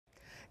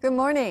Good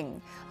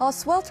morning. A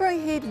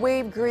sweltering heat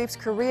wave grips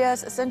Korea's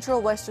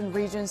central western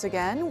regions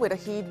again, with a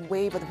heat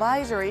wave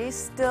advisory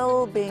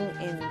still being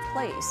in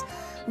place.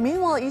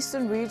 Meanwhile,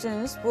 eastern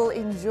regions will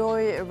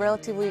enjoy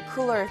relatively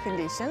cooler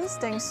conditions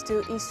thanks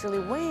to easterly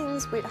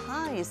winds with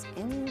highs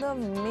in the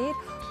mid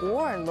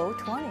or low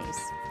 20s.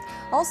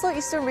 Also,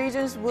 eastern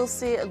regions will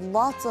see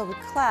lots of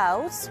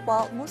clouds,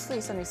 while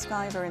mostly sunny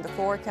skies are in the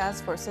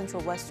forecast for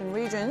central western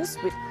regions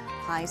with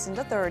highs in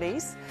the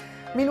 30s.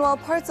 Meanwhile,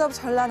 parts of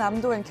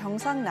Jeollanam-do and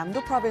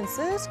Gyeongsangnam-do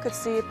provinces could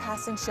see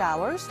passing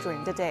showers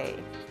during the day.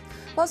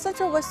 While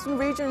central western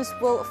regions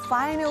will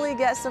finally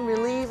get some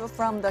relief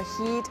from the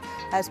heat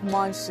as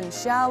monsoon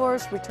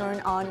showers return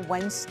on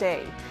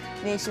Wednesday.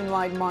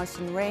 Nationwide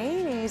monsoon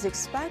rain is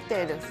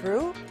expected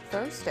through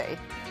Thursday.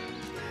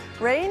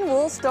 Rain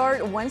will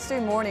start Wednesday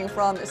morning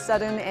from the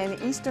southern and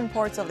eastern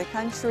parts of the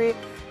country,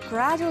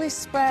 gradually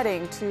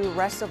spreading to the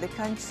rest of the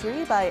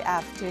country by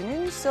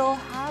afternoon, so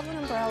have an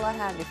umbrella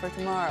handy for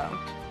tomorrow.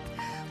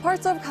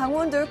 Parts of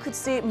Gangwon-do could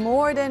see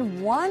more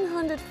than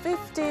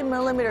 150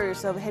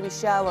 millimeters of heavy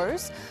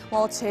showers,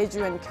 while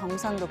Jeju and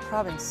Gyeongsang-do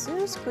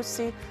provinces could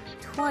see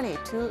 20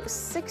 to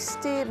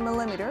 60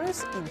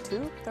 millimeters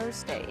into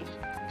Thursday.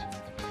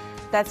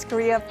 That's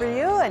Korea for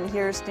you, and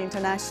here's the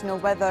international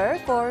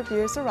weather for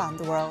viewers around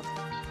the world.